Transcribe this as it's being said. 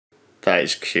That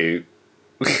is cute.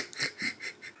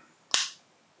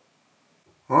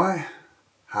 Hi,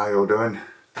 how y'all doing?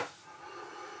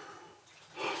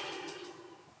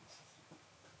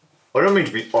 I don't mean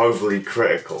to be overly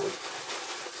critical,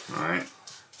 right?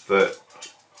 But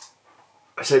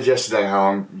I said yesterday how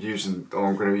I'm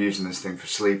going to be using this thing for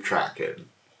sleep tracking,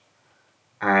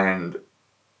 and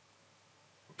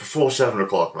before 7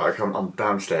 o'clock, like I'm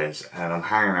downstairs and I'm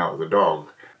hanging out with the dog,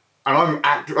 and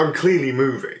I'm clearly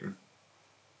moving,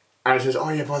 and it says, "Oh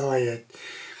yeah, by the way,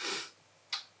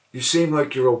 you seem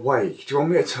like you're awake. Do you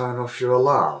want me to turn off your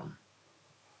alarm?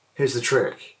 Here's the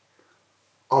trick.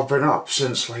 I've been up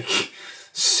since like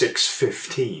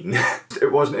 6:15.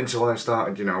 It wasn't until I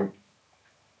started, you know,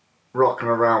 rocking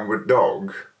around with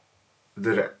dog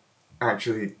that it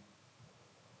actually...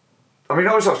 I mean,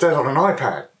 I was upstairs on an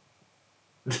iPad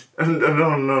and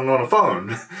on a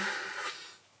phone.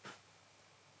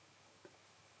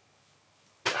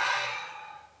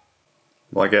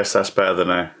 Well, I guess that's better than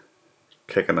a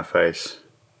kick in the face.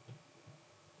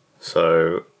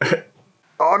 So...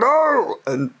 oh no!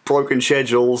 And broken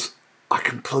schedules. I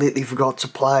completely forgot to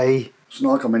play. It's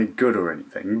not like I'm any good or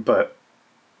anything, but...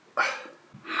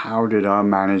 how did I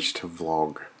manage to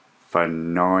vlog for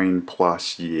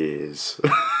 9+ years?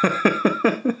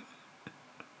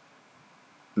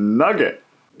 Nugget!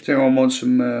 Does anyone want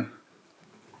some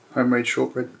homemade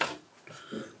shortbread?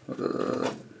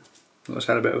 Let's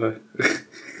had a bit of a...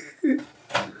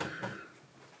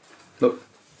 Look.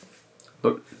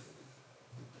 Look.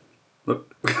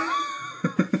 Look.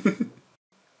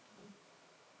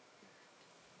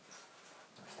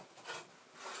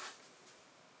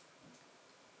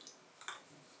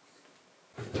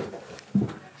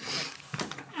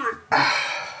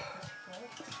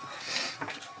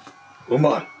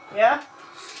 Uma. Yeah?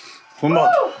 Uma.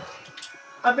 Woo!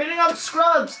 I'm beating up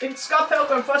scrubs in Scott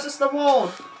Pilgrim versus the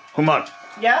World. Uma.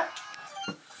 Yeah?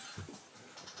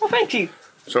 Well, thank you.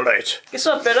 So late. Guess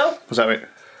what, Biddle? What's that mean?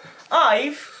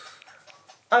 I've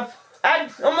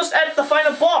almost added the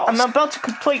final boss. I'm about to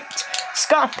complete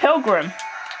Scott Pilgrim,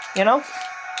 you know?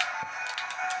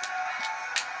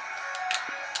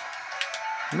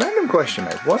 Random question,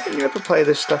 mate. Why don't you ever play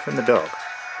this stuff in the dock?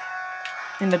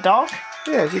 In the dark?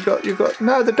 Yeah, you got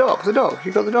no, the dock.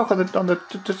 You got the dock on the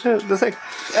thing.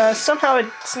 Somehow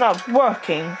it's not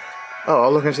working. Oh,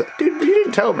 I'll look into that. Dude, you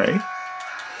didn't tell me.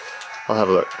 I'll have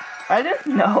a look. I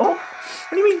didn't know. What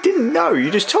do you mean didn't know?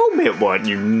 You just told me it wasn't,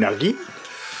 you nugget.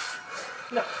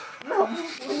 No.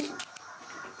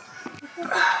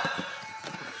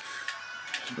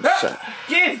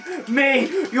 Give me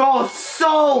your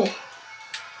soul!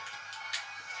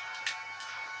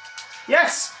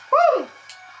 Yes! Woo!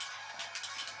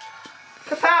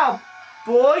 Kapow,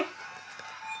 boy!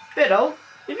 Biddle,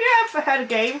 if you ever had a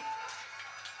game,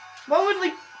 what would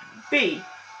it be?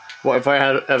 What if I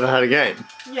ever had a game?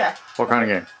 Yeah. What kind of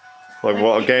game? Like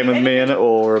what, a game with me in it,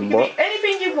 or what?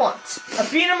 Anything you want. A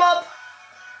beat 'em up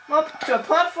to a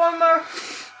platformer.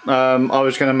 I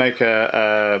was gonna make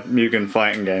a Mugen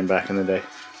fighting game back in the day.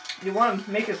 You want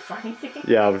to make a fighting game?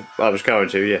 Yeah, I was going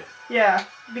to, yeah. Yeah,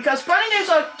 because fighting games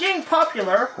are getting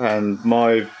popular. And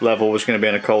my level was gonna be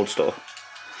in a cold store.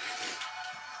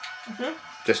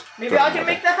 Just maybe I can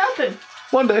make that happen.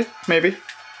 One day, maybe.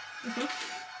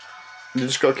 You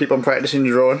just gotta keep on practicing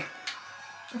your drawing.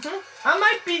 I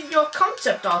might be your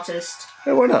concept artist.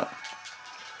 Yeah, why not?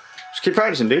 Just keep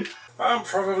practicing, dude. I'm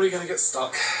probably gonna get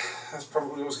stuck. That's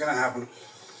probably what's gonna happen.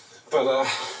 But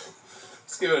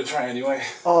let's give it a try anyway.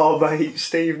 Oh mate,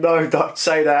 Steve, no, don't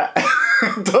say that.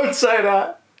 Don't say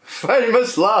that.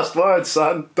 Famous last words,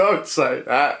 son. Don't say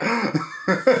that.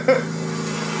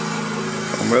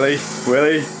 Willie,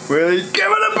 give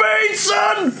it a beat,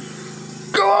 son!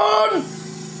 Go on!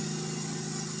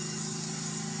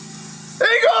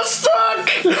 He got stuck!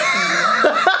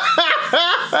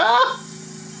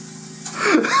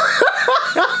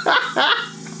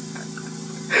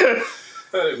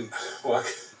 That didn't work.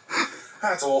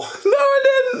 That's all. No, it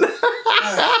didn't!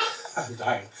 I'm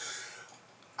dying.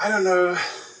 I don't know if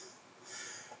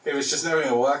it's just never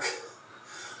gonna work,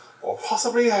 or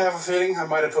possibly I have a feeling I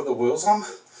might have put the wheels on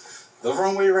the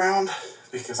wrong way around,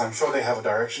 because I'm sure they have a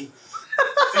direction.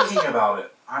 Thinking about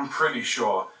it, I'm pretty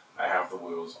sure I have the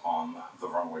wheels on the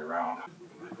wrong way around.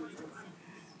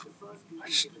 I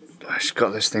just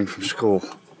got this thing from school.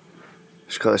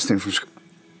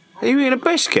 Are you eating a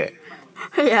biscuit?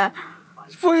 Yeah.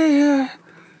 Why, a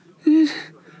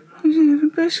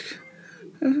biscuit?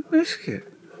 A biscuit?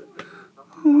 I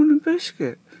want a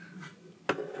biscuit.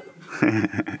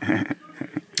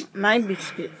 My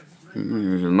biscuit.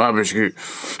 My biscuit.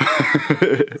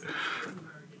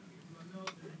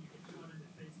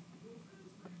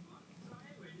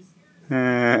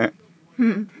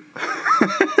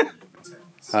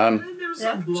 Son?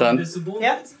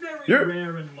 Yeah?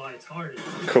 You?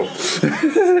 Cool.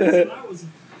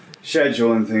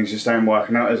 Scheduling things just ain't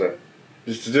working out, is it?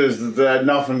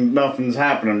 Nothing's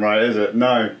happening right, is it?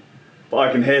 No. But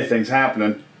I can hear things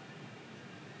happening.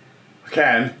 I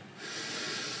can.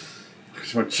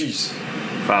 It's my cheese.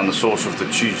 Found the source of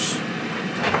the cheese.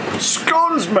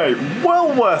 Scones, mate!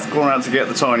 Well worth going out to get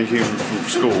the tiny human from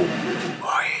school.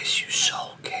 Why is you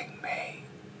sulking, mate?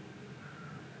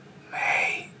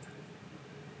 Mate.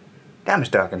 Damn, it's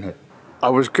dark in here. I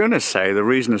was gonna say the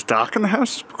reason it's dark in the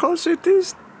house is because it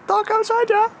is dark outside,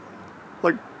 yeah?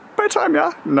 Like, bedtime,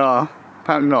 yeah? No,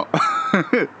 apparently not.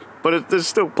 But there's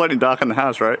still plenty dark in the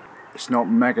house, right? It's not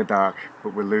mega dark,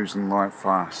 but we're losing light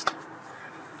fast.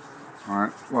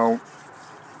 Alright, well,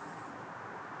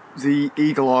 the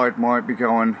eagle-eyed might be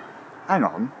going, hang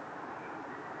on,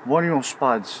 one of your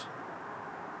spuds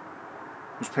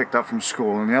was picked up from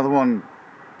school and the other one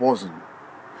wasn't.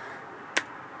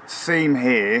 Theme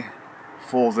here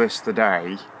for this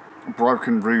today,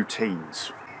 broken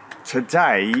routines.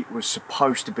 Today was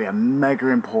supposed to be a mega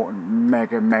important,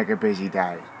 mega busy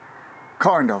day.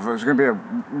 Kind of, it was going to be a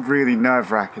really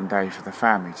nerve-wracking day for the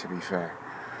family, to be fair.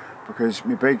 Because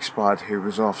my big spud, who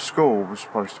was off school, was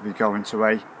supposed to be going to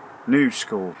a new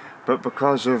school. But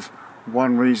because of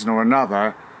one reason or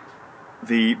another,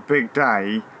 the big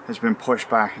day has been pushed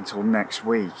back until next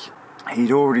week.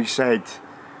 He'd already said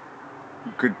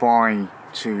goodbye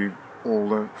to all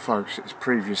the folks at his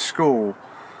previous school,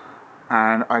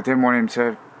 and I didn't want him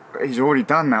to, he's already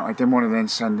done that, I didn't want to then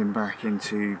send him back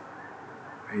into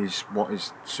what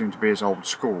is soon to be his old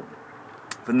school.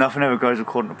 But nothing ever goes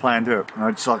according to plan, do it? And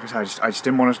I just, like I said, I just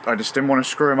didn't want to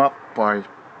screw him up by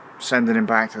sending him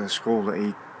back to the school that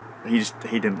he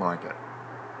didn't like it.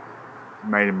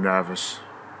 Made him nervous,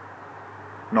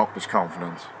 knocked his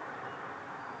confidence.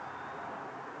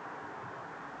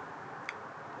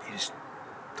 He just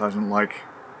doesn't like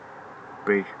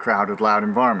big, crowded, loud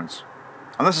environments.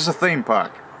 And this is a theme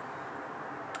park.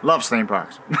 Loves theme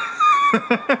parks.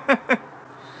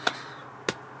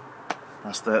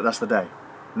 That's the day.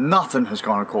 Nothing has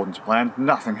gone according to plan.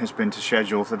 Nothing has been to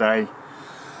schedule today.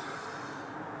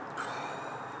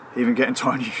 Even getting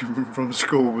Tiny Human from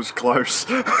school was close.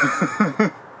 Hey,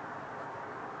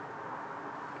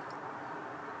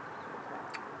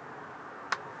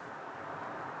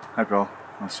 bro.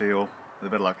 I'll see you all with a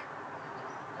bit of luck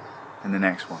in the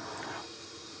next one.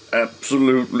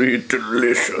 Absolutely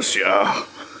delicious, yeah.